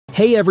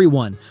Hey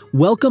everyone,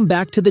 welcome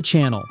back to the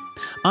channel.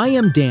 I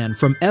am Dan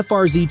from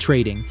FRZ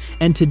Trading,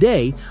 and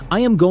today I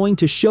am going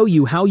to show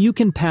you how you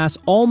can pass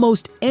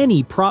almost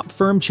any prop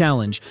firm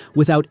challenge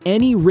without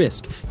any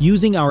risk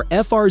using our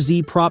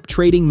FRZ Prop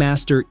Trading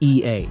Master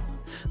EA.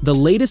 The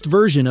latest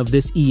version of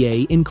this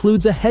EA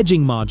includes a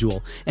hedging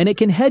module, and it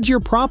can hedge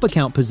your prop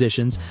account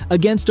positions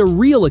against a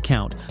real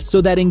account so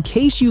that in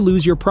case you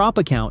lose your prop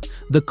account,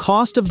 the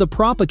cost of the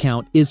prop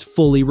account is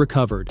fully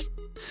recovered.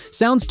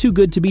 Sounds too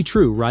good to be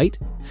true, right?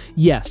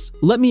 Yes,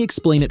 let me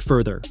explain it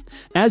further.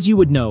 As you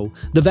would know,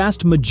 the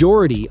vast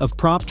majority of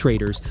prop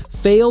traders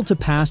fail to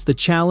pass the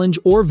challenge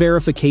or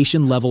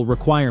verification level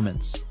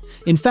requirements.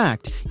 In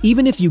fact,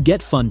 even if you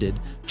get funded,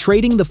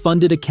 trading the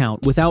funded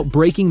account without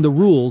breaking the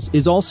rules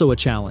is also a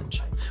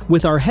challenge.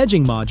 With our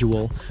hedging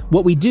module,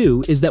 what we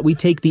do is that we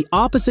take the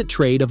opposite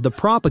trade of the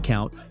prop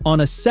account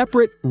on a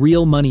separate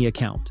real money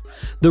account.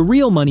 The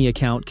real money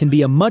account can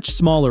be a much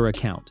smaller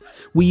account.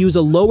 We use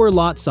a lower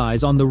lot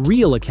size on the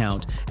real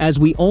account as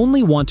we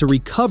only want to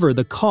recover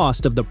the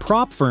cost of the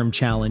prop firm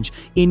challenge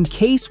in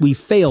case we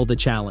fail the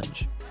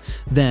challenge.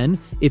 Then,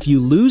 if you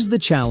lose the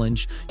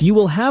challenge, you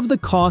will have the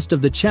cost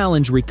of the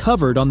challenge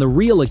recovered on the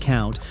real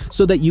account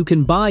so that you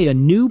can buy a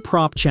new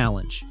prop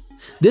challenge.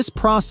 This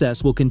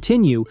process will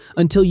continue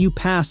until you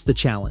pass the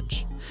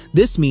challenge.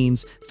 This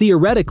means,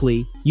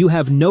 theoretically, you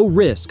have no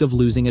risk of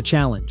losing a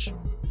challenge.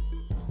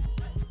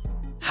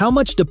 How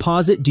much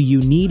deposit do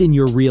you need in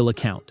your real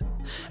account?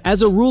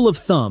 As a rule of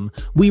thumb,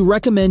 we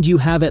recommend you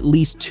have at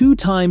least 2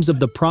 times of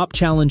the prop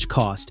challenge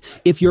cost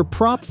if your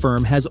prop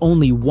firm has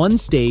only 1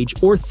 stage,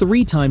 or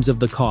 3 times of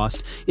the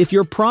cost if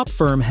your prop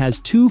firm has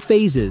 2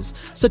 phases,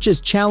 such as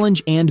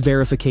challenge and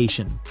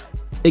verification.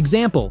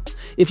 Example,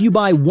 if you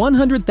buy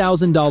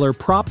 $100,000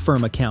 prop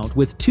firm account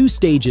with 2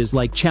 stages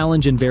like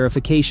challenge and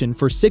verification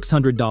for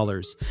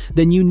 $600,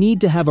 then you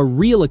need to have a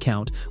real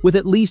account with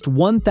at least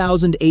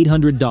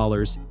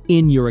 $1,800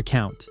 in your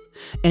account.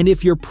 And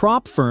if your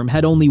prop firm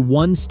had only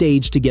 1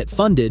 stage to get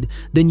funded,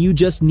 then you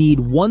just need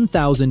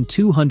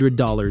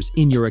 $1,200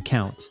 in your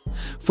account.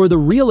 For the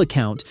real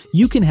account,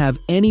 you can have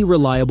any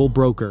reliable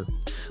broker.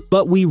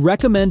 But we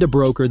recommend a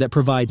broker that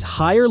provides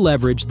higher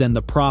leverage than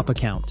the prop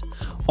account.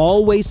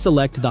 Always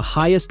select the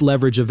highest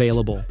leverage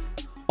available.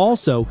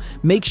 Also,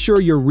 make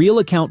sure your real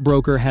account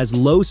broker has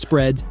low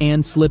spreads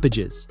and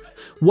slippages.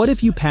 What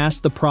if you pass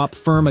the prop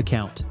firm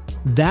account?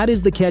 That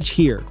is the catch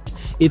here.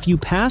 If you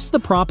pass the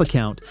prop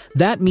account,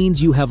 that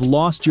means you have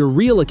lost your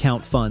real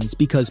account funds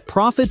because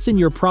profits in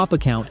your prop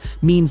account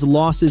means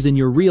losses in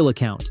your real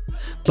account.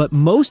 But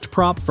most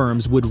prop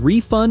firms would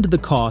refund the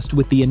cost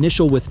with the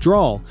initial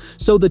withdrawal,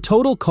 so the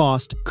total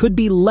cost could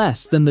be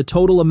less than the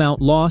total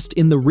amount lost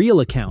in the real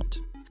account.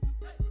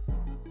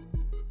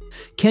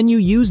 Can you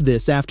use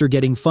this after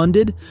getting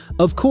funded?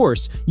 Of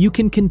course, you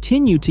can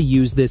continue to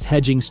use this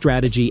hedging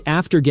strategy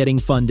after getting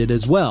funded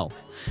as well.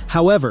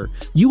 However,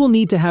 you will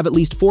need to have at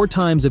least 4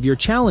 times of your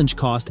challenge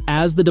cost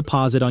as the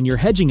deposit on your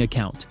hedging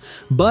account.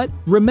 But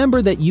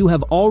remember that you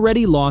have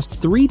already lost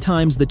 3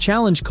 times the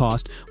challenge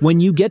cost when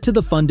you get to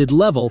the funded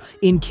level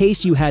in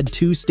case you had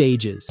 2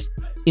 stages.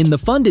 In the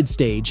funded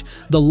stage,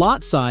 the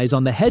lot size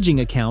on the hedging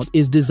account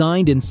is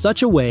designed in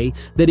such a way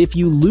that if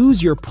you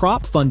lose your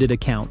prop funded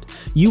account,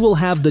 you will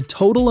have the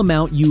total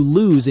amount you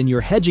lose in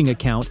your hedging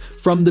account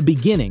from the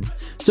beginning,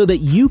 so that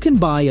you can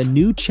buy a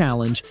new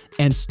challenge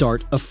and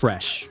start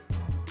afresh.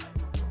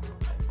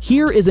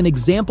 Here is an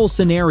example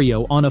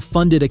scenario on a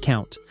funded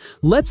account.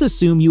 Let's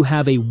assume you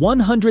have a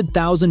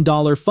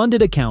 $100,000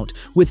 funded account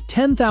with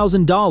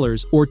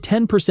 $10,000 or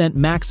 10%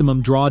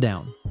 maximum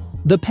drawdown.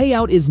 The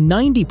payout is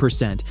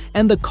 90%,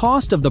 and the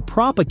cost of the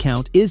prop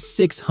account is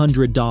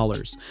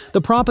 $600.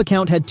 The prop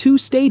account had 2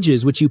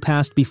 stages which you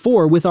passed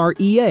before with our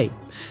EA.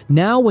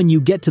 Now when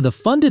you get to the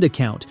funded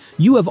account,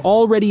 you have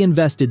already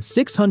invested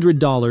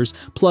 $600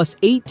 plus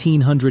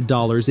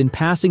 $1,800 in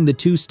passing the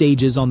 2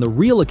 stages on the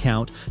real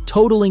account,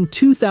 totaling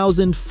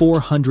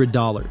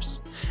 $2,400.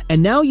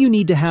 And now you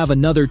need to have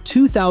another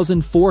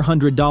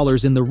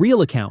 $2,400 in the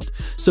real account,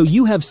 so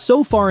you have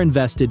so far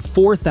invested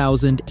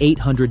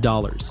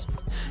 $4,800.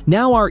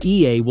 Now our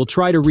EA will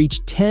try to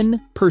reach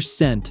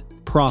 10%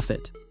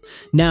 profit.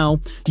 Now,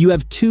 you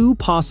have 2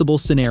 possible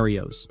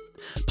scenarios.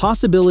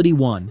 Possibility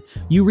 1,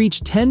 you reach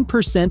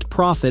 10%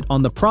 profit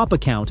on the prop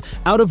account,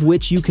 out of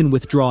which you can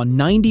withdraw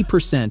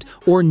 90%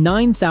 or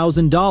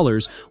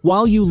 $9,000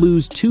 while you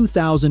lose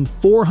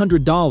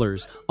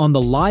 $2,400 on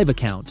the live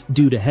account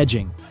due to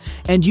hedging.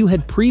 And you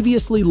had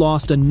previously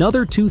lost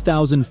another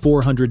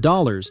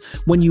 $2,400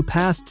 when you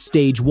passed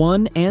stage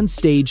 1 and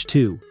stage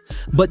 2.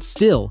 But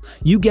still,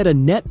 you get a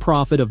net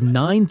profit of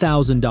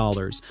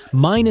 $9,000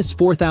 minus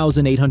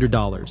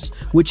 $4,800,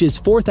 which is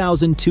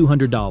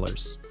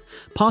 $4,200.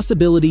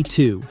 Possibility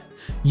 2.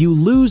 You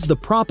lose the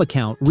prop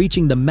account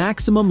reaching the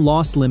maximum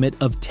loss limit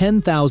of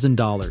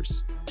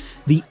 $10,000.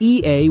 The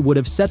EA would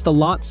have set the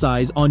lot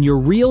size on your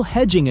real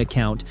hedging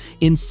account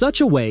in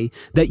such a way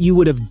that you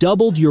would have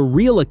doubled your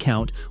real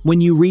account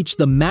when you reach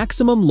the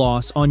maximum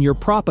loss on your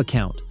prop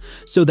account,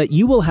 so that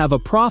you will have a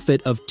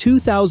profit of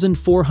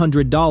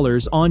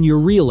 $2,400 on your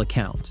real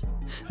account.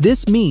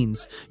 This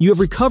means you have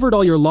recovered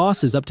all your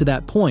losses up to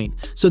that point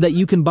so that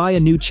you can buy a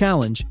new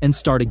challenge and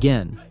start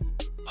again.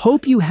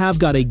 Hope you have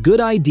got a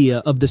good idea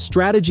of the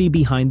strategy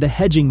behind the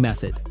hedging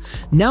method.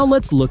 Now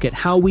let's look at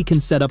how we can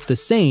set up the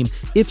same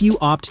if you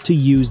opt to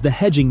use the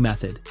hedging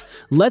method.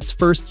 Let's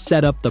first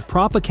set up the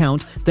prop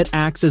account that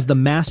acts as the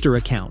master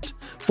account.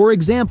 For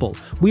example,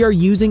 we are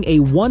using a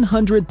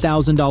 $100,000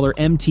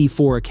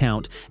 MT4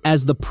 account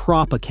as the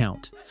prop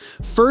account.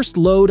 First,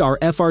 load our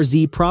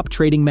FRZ Prop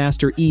Trading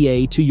Master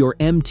EA to your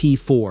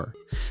MT4.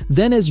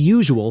 Then, as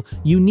usual,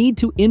 you need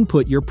to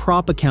input your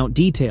prop account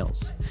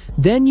details.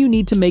 Then you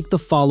need to make the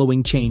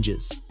following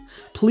changes.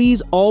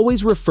 Please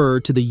always refer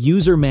to the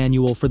user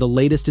manual for the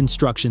latest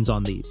instructions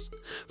on these.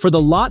 For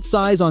the lot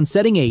size on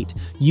setting 8,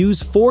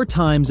 use 4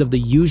 times of the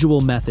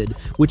usual method,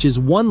 which is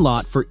 1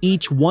 lot for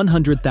each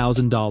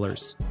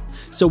 $100,000.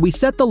 So we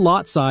set the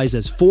lot size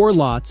as 4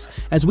 lots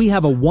as we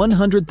have a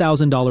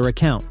 $100,000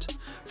 account.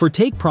 For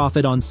take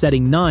profit on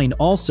setting 9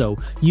 also,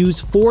 use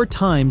 4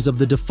 times of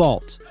the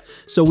default.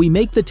 So we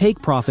make the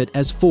take profit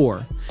as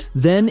 4.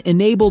 Then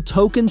enable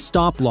token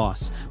stop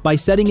loss by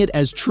setting it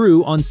as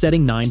true on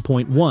setting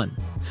 9.1.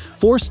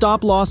 For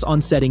stop loss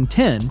on setting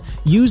 10,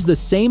 use the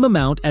same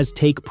amount as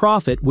take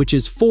profit, which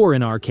is 4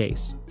 in our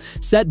case.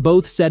 Set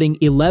both setting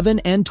 11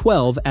 and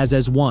 12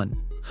 as 1.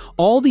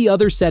 All the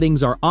other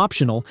settings are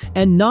optional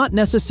and not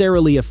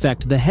necessarily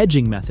affect the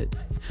hedging method.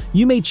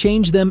 You may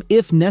change them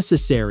if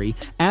necessary,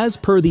 as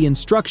per the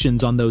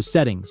instructions on those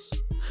settings.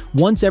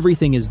 Once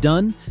everything is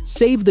done,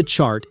 save the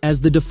chart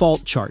as the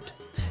default chart.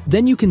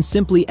 Then you can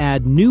simply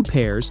add new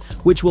pairs,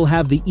 which will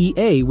have the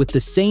EA with the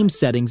same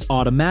settings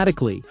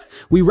automatically.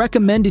 We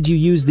recommended you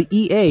use the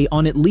EA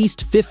on at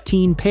least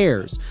 15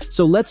 pairs,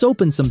 so let's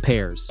open some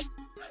pairs.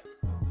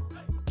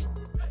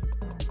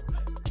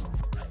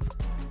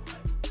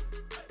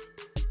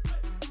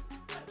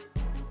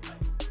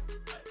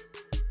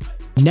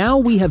 Now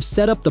we have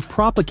set up the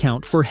prop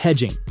account for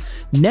hedging.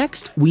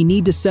 Next, we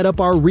need to set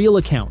up our real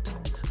account.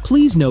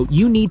 Please note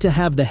you need to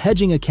have the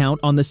hedging account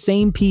on the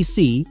same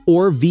PC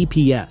or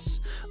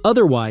VPS.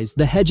 Otherwise,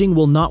 the hedging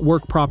will not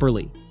work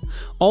properly.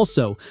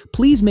 Also,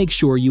 please make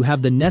sure you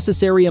have the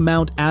necessary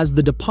amount as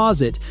the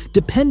deposit,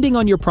 depending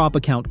on your prop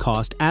account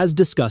cost as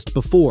discussed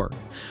before.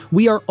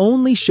 We are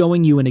only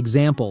showing you an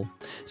example.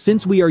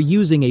 Since we are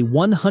using a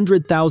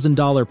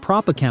 $100,000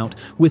 prop account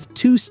with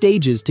 2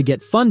 stages to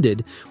get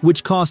funded,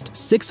 which cost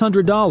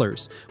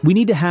 $600, we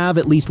need to have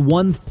at least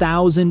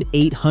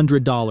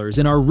 $1,800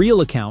 in our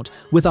real account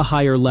with a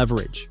higher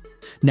leverage.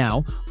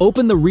 Now,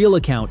 open the real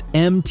account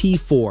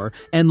MT4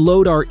 and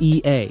load our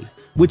EA,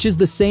 which is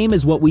the same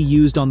as what we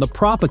used on the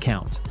prop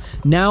account.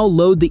 Now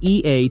load the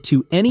EA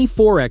to any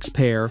Forex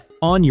pair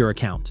on your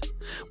account.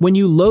 When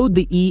you load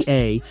the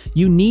EA,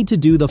 you need to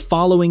do the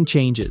following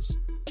changes.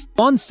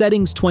 On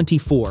settings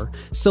 24,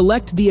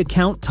 select the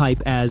account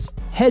type as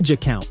hedge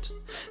account.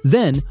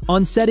 Then,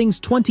 on settings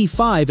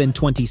 25 and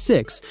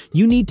 26,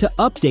 you need to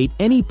update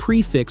any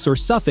prefix or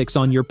suffix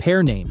on your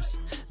pair names.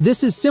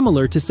 This is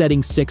similar to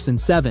settings 6 and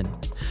 7.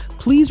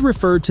 Please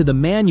refer to the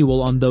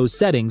manual on those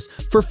settings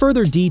for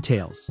further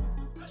details.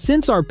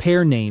 Since our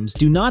pair names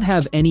do not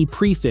have any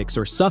prefix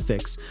or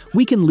suffix,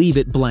 we can leave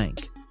it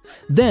blank.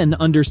 Then,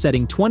 under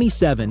setting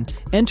 27,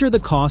 enter the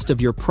cost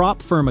of your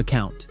prop firm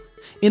account.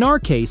 In our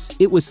case,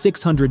 it was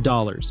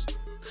 $600.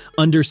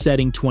 Under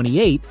setting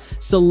 28,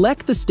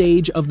 select the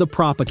stage of the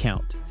prop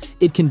account.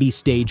 It can be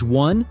stage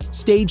 1,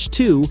 stage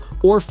 2,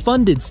 or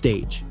funded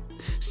stage.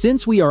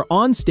 Since we are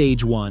on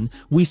stage 1,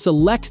 we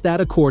select that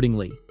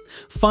accordingly.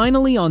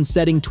 Finally, on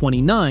setting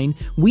 29,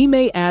 we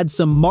may add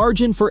some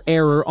margin for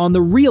error on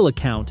the real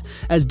account,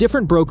 as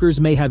different brokers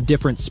may have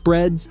different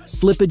spreads,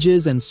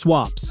 slippages, and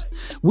swaps.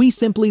 We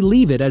simply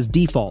leave it as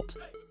default.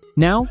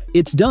 Now,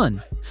 it's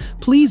done.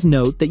 Please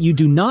note that you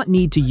do not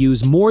need to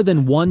use more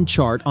than 1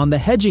 chart on the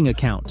hedging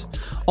account.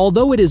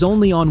 Although it is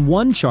only on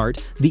 1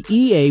 chart, the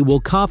EA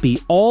will copy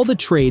all the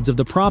trades of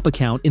the prop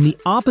account in the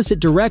opposite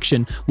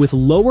direction with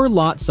lower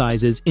lot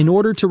sizes in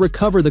order to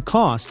recover the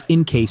cost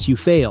in case you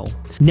fail.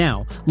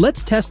 Now,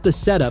 let's test the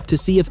setup to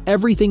see if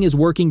everything is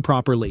working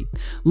properly.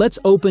 Let's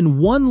open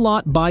 1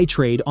 lot buy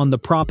trade on the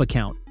prop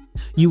account.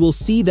 You will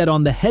see that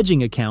on the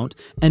hedging account,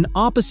 an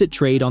opposite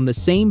trade on the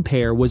same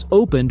pair was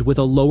opened with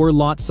a lower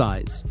lot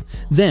size.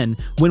 Then,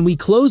 when we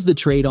close the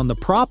trade on the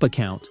prop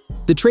account,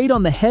 the trade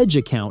on the hedge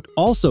account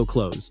also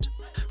closed.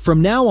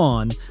 From now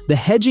on, the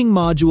hedging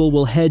module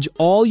will hedge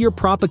all your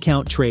prop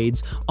account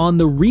trades on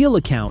the real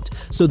account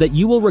so that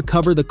you will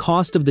recover the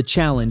cost of the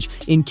challenge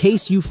in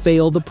case you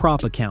fail the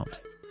prop account.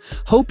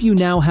 Hope you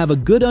now have a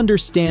good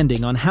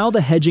understanding on how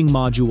the hedging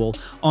module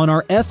on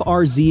our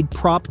FRZ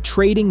Prop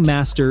Trading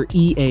Master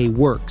EA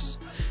works.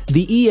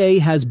 The EA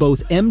has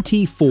both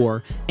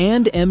MT4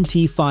 and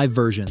MT5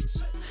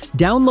 versions.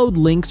 Download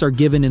links are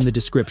given in the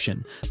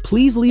description.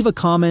 Please leave a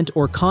comment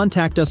or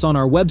contact us on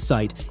our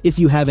website if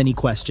you have any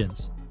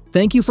questions.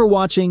 Thank you for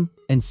watching,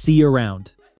 and see you around.